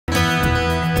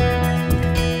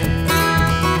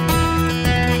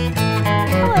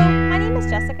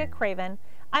Craven.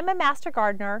 I'm a master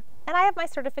gardener and I have my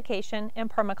certification in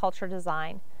permaculture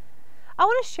design. I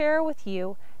want to share with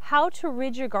you how to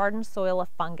rid your garden soil of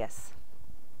fungus.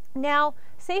 Now,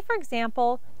 say for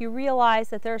example, you realize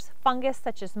that there's fungus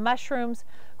such as mushrooms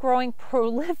growing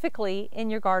prolifically in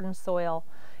your garden soil.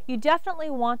 You definitely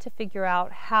want to figure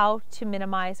out how to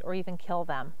minimize or even kill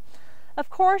them. Of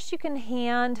course, you can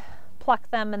hand pluck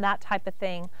them and that type of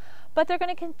thing, but they're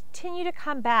going to continue to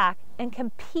come back and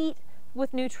compete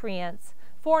with nutrients,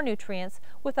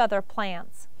 with other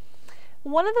plants.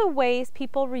 One of the ways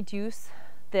people reduce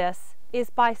this is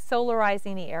by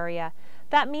solarizing the area.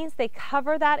 That means they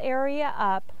cover that area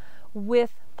up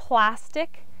with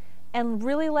plastic and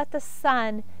really let the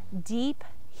sun deep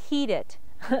heat it.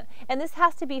 And this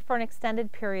has to be for an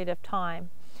extended period of time.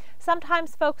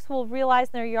 Sometimes folks will realize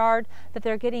in their yard that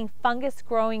they're getting fungus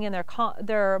growing in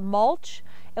their mulch,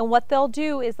 and what they'll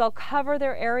do is they'll cover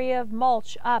their area of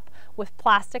mulch up with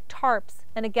plastic tarps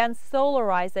and again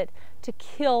solarize it to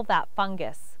kill that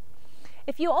fungus.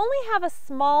 If you only have a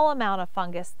small amount of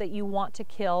fungus that you want to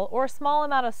kill, or a small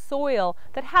amount of soil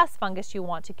that has fungus you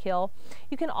want to kill,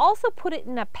 you can also put it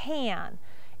in a pan.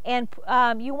 And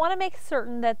you want to make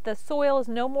certain that the soil is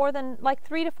no more than like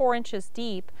 3 to 4 inches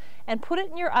deep, and put it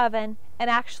in your oven and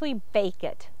actually bake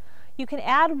it. You can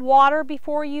add water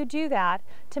before you do that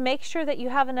to make sure that you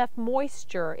have enough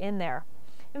moisture in there.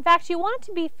 In fact, you want it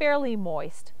to be fairly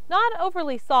moist, not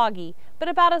overly soggy, but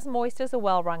about as moist as a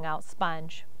well-wrung out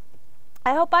sponge.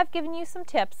 I hope I've given you some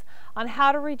tips on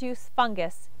how to reduce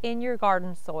fungus in your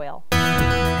garden soil.